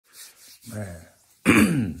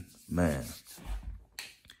Man, man,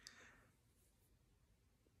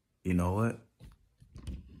 you know what?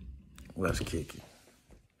 Let's kick it.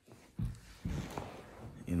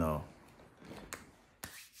 You know,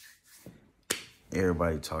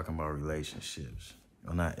 everybody talking about relationships.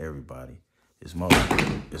 Well, not everybody. It's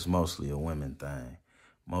mostly a women thing.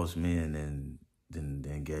 Most men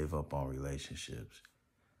then gave up on relationships.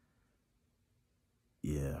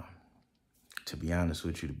 Yeah. To be honest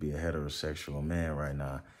with you, to be a heterosexual man right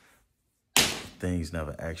now, things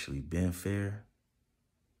never actually been fair,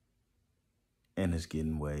 and it's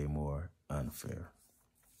getting way more unfair,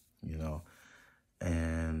 you know?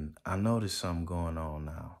 And I noticed something going on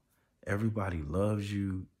now. Everybody loves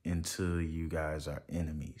you until you guys are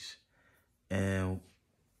enemies. And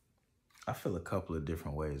I feel a couple of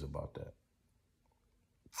different ways about that.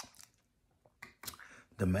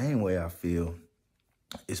 The main way I feel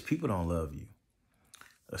is people don't love you,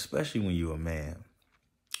 especially when you're a man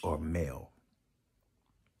or male.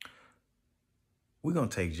 We're going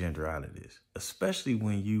to take gender out of this, especially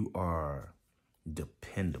when you are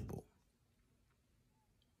dependable.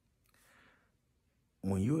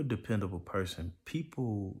 When you're a dependable person,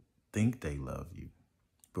 people think they love you,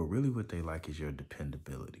 but really what they like is your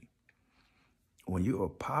dependability. When you're a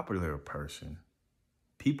popular person,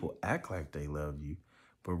 people act like they love you,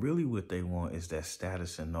 but really what they want is that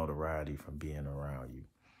status and notoriety from being around you.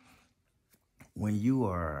 When you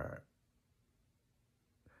are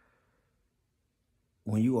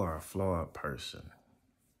a flawed person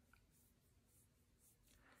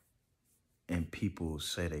and people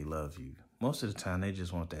say they love you, most of the time they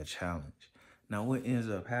just want that challenge. Now, what ends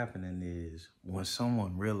up happening is when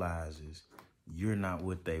someone realizes you're not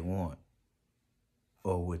what they want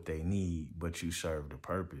or what they need, but you serve the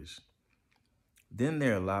purpose, then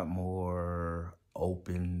they're a lot more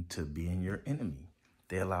open to being your enemy.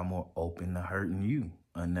 They're a lot more open to hurting you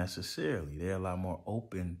unnecessarily. They're a lot more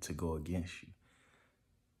open to go against you.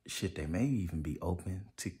 Shit, they may even be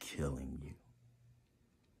open to killing you.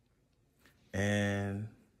 And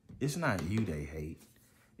it's not you they hate.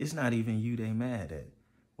 It's not even you they mad at.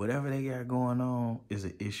 Whatever they got going on is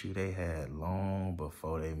an issue they had long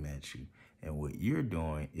before they met you. And what you're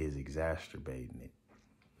doing is exacerbating it.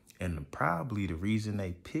 And probably the reason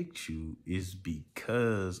they picked you is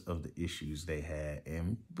because of the issues they had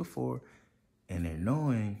and before. And they're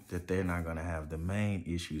knowing that they're not going to have the main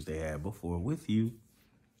issues they had before with you.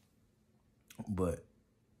 But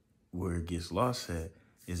where it gets lost at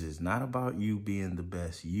is it's not about you being the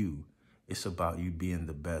best you. It's about you being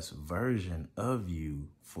the best version of you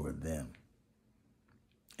for them.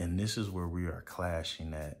 And this is where we are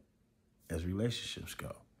clashing at as relationships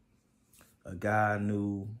go. A guy I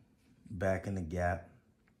knew back in the gap,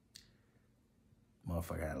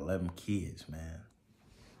 motherfucker had 11 kids, man.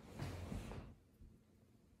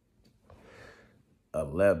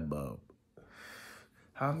 11.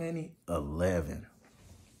 How many? 11.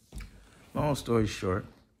 Long story short,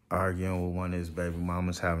 arguing with one of his baby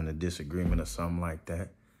mamas, having a disagreement or something like that.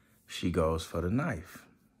 She goes for the knife.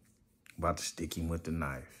 About to stick him with the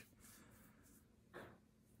knife.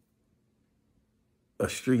 A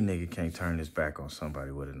street nigga can't turn his back on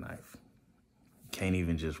somebody with a knife. Can't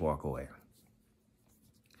even just walk away.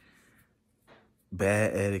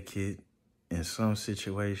 Bad etiquette in some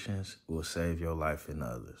situations will save your life in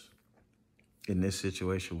others. In this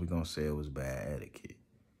situation, we're going to say it was bad etiquette.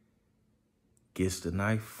 Gets the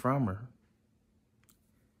knife from her.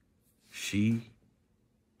 She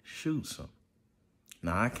shoots him.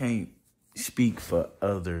 Now, I can't speak for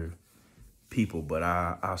other people, but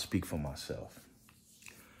I'll speak for myself.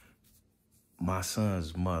 My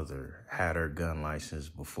son's mother had her gun license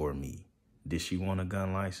before me. Did she want a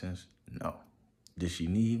gun license? No. Did she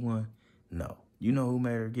need one? No. You know who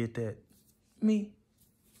made her get that? Me.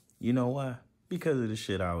 You know why? Because of the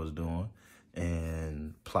shit I was doing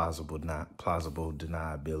and plausible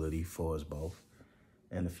deniability for us both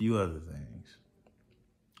and a few other things.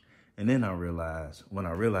 And then when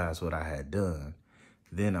I realized what I had done,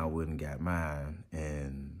 then I wouldn't got mine.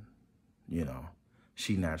 And, you know,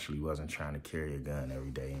 she naturally wasn't trying to carry a gun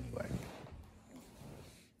every day anyway.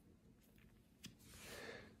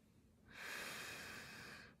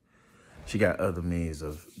 She got other means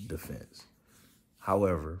of defense.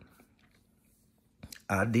 However,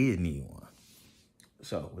 I did need one.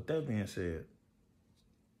 So, with that being said,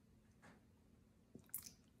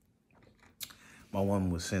 my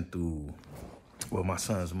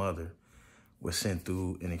son's mother was sent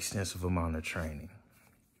through an extensive amount of training.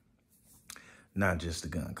 Not just the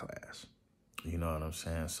gun class. You know what I'm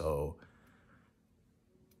saying? So,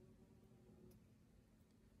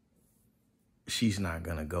 she's not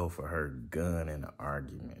going to go for her gun in an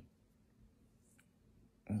argument.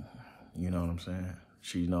 You know what I'm saying?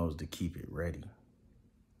 She knows to keep it ready.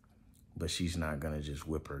 But she's not going to just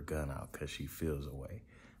whip her gun out because she feels a way.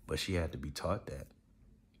 But she had to be taught that.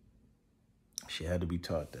 She had to be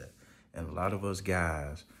taught that. And a lot of us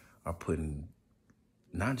guys are putting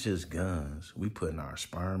not just guns, we putting our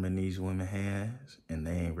sperm in these women's hands and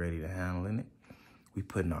they ain't ready to handle it. We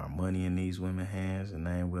putting our money in these women's hands and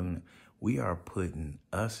they ain't willing to. We are putting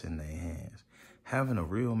us in their hands. Having a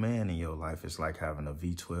real man in your life is like having a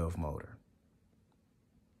V12 motor.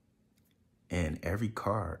 And every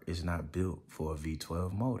car is not built for a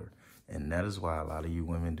V12 motor. And that is why a lot of you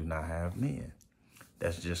women do not have men.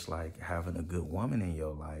 That's just like having a good woman in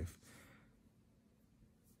your life.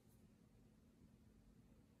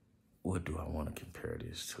 What do I want to compare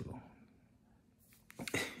this to?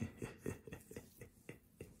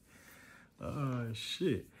 Oh,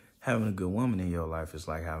 shit. Having a good woman in your life is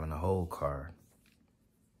like having a whole car.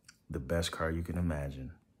 The best car you can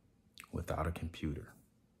imagine without a computer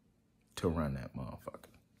to run that motherfucker.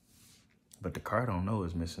 But the car don't know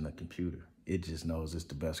it's missing a computer. It just knows it's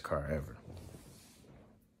the best car ever.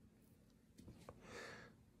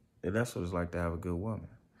 And that's what it's like to have a good woman.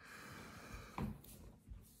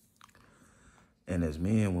 And as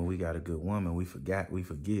men, when we got a good woman, we forget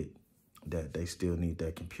that they still need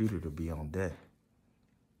that computer to be on deck.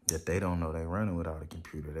 That they don't know they're running without a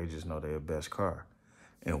computer. They just know they're the best car.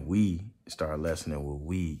 And we start lessening what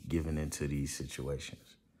we giving into these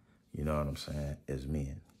situations. You know what I'm saying? As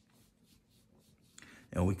men.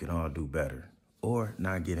 And we can all do better or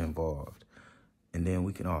not get involved. And then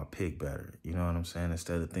we can all pick better. You know what I'm saying?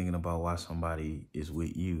 Instead of thinking about why somebody is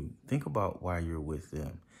with you, think about why you're with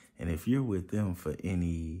them. And if you're with them for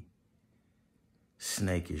any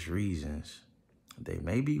snakish reasons, they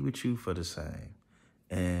may be with you for the same.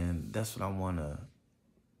 And that's what I want to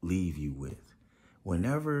leave you with.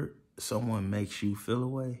 Whenever someone makes you feel a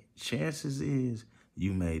way, chances is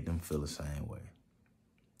you made them feel the same way.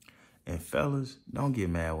 And fellas, don't get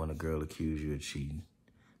mad when a girl accuses you of cheating.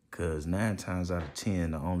 Because 9 times out of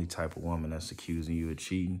 10, the only type of woman that's accusing you of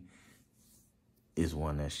cheating is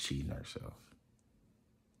one that's cheating herself.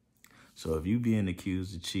 So if you being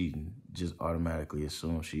accused of cheating, just automatically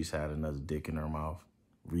assume she's had another dick in her mouth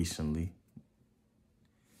recently.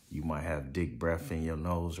 You might have dick breath in your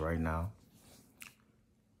nose right now.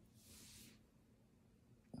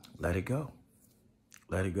 Let it go.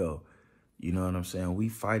 Let it go. You know what I'm saying? We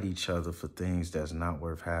fight each other for things that's not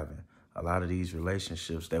worth having. A lot of these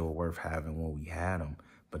relationships, they were worth having when we had them,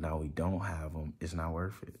 but now we don't have them. It's not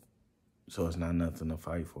worth it. So it's not nothing to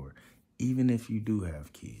fight for, even if you do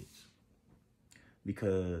have kids.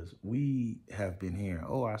 Because we have been hearing,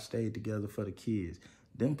 oh, I stayed together for the kids.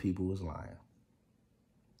 Them people was lying.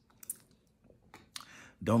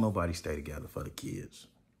 Don't nobody stay together for the kids.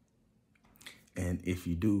 And if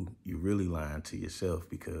you do, you're really lying to yourself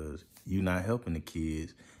because you're not helping the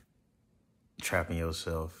kids, trapping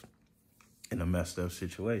yourself in a messed up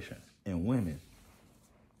situation. And women,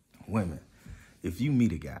 if you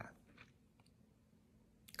meet a guy,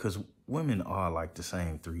 because women are like the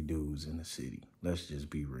same 3 dudes in the city. Let's just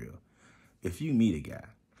be real. If you meet a guy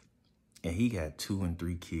and he got 2 and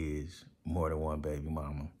 3 kids, more than 1 baby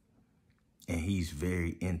mama, and he's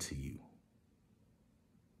very into you,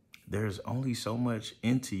 there's only so much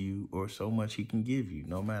into you or so much he can give you,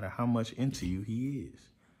 no matter how much into you he is.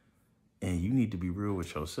 And you need to be real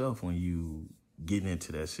with yourself when you get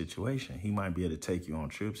into that situation. He might be able to take you on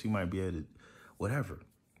trips. He might be able to, whatever.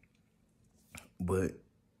 But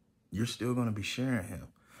you're still going to be sharing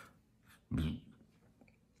him.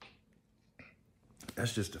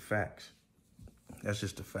 That's just the facts. That's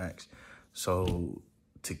just the facts. So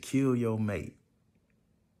to kill your mate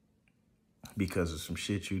because of some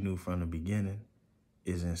shit you knew from the beginning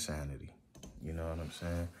is insanity. You know what I'm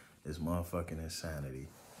saying? It's motherfucking insanity.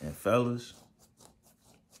 And fellas,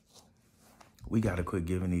 we got to quit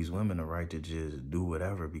giving these women the right to just do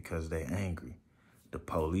whatever because they angry. The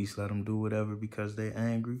police let them do whatever because they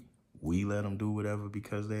angry. We let them do whatever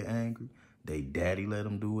because they angry. They daddy let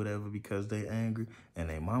them do whatever because they angry. And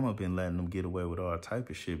they mama been letting them get away with all type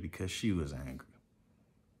of shit because she was angry.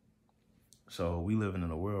 So we living in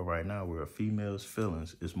a world right now where a female's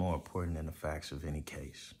feelings is more important than the facts of any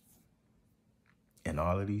case. And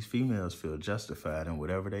all of these females feel justified in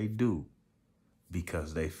whatever they do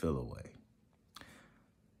because they feel away.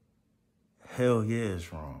 Hell yeah,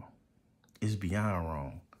 it's wrong. It's beyond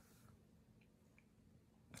wrong.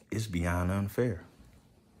 It's beyond unfair.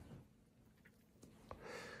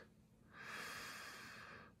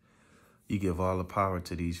 You give all the power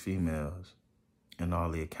to these females and all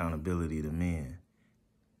the accountability to men.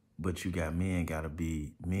 But you got men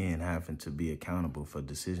having to be accountable for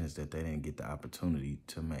decisions that they didn't get the opportunity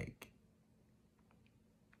to make.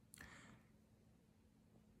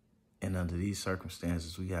 And under these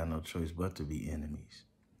circumstances, we got no choice but to be enemies.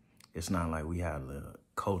 It's not like we have a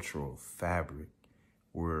cultural fabric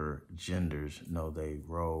where genders know their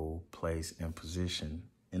role, place, and position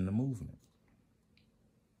in the movement.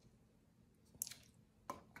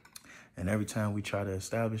 And every time we try to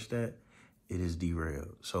establish that, it is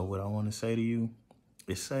derailed. So what I want to say to you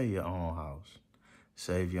is save your own house.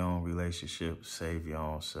 Save your own relationship. Save your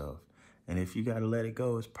own self. And if you got to let it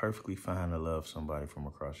go, it's perfectly fine to love somebody from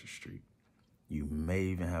across the street. You may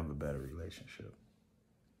even have a better relationship.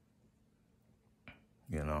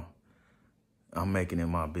 You know, I'm making it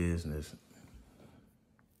my business.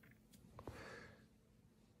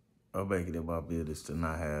 I'm making it my business to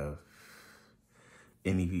not have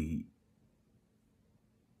any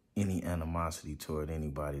animosity toward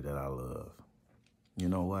anybody that I love. You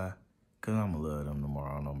know why? Because I'm going to love them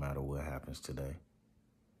tomorrow no matter what happens today.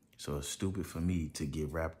 So it's stupid for me to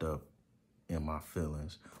get wrapped up in my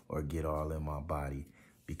feelings or get all in my body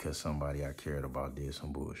because somebody I cared about did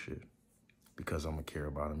some bullshit. Because I'm going to care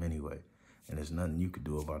about them anyway. And there's nothing you could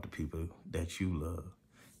do about the people that you love.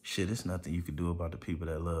 Shit, it's nothing you could do about the people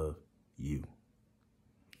that love you.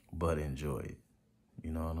 But enjoy it.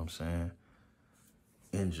 You know what I'm saying?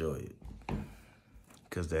 Enjoy it.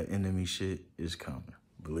 Because that enemy shit is coming.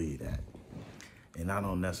 Believe that. And I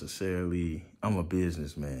don't necessarily, I'm a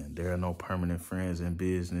businessman. There are no permanent friends in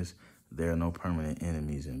business. There are no permanent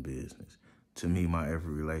enemies in business. To me, my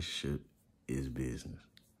every relationship is business.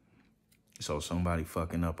 So somebody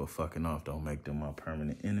fucking up or fucking off don't make them my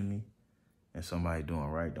permanent enemy. And somebody doing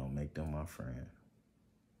right don't make them my friend.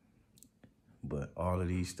 But all of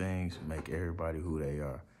these things make everybody who they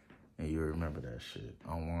are. And you remember that shit.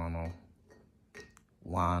 I'm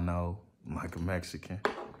Juan-O, like a Mexican.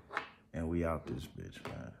 And we out this bitch,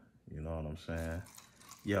 man. You know what I'm saying?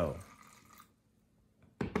 Yo.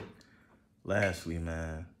 Lastly,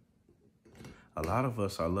 man. A lot of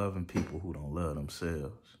us are loving people who don't love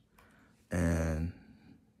themselves. And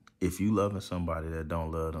if you loving somebody that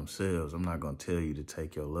don't love themselves, I'm not going to tell you to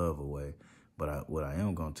take your love away. But what I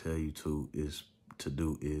am going to tell you to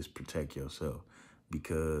do is protect yourself.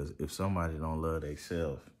 Because if somebody don't love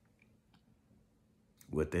themselves,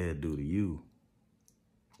 what they'll do to you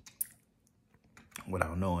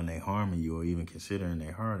without knowing they harming you or even considering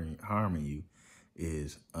they harming you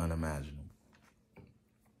is unimaginable.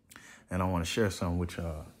 And I want to share something with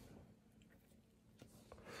y'all.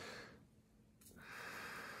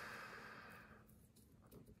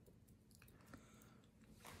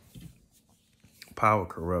 Power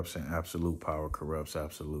corrupts and absolute power corrupts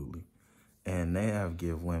absolutely. And they have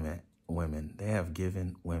given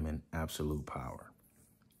women absolute power.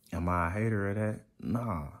 Am I a hater of that?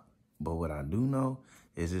 Nah. But what I do know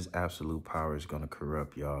is this absolute power is going to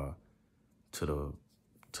corrupt y'all to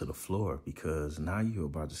the floor, because now you're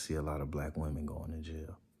about to see a lot of black women going to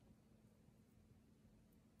jail.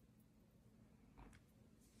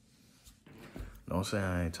 Don't say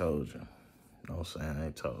I ain't told you. Don't say I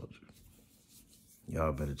ain't told you.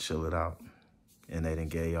 Y'all better chill it out. And they done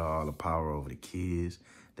gave y'all all the power over the kids.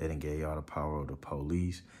 They done gave y'all the power over the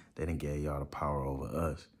police. They done gave y'all the power over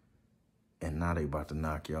us. And now they about to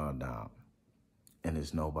knock y'all down. And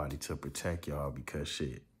there's nobody to protect y'all because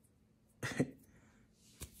shit.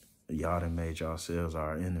 Y'all done made yourselves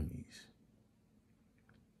our enemies.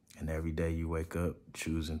 And every day you wake up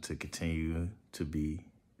choosing to continue to be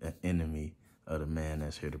an enemy of the man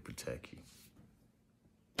that's here to protect you.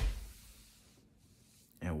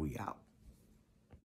 And we out.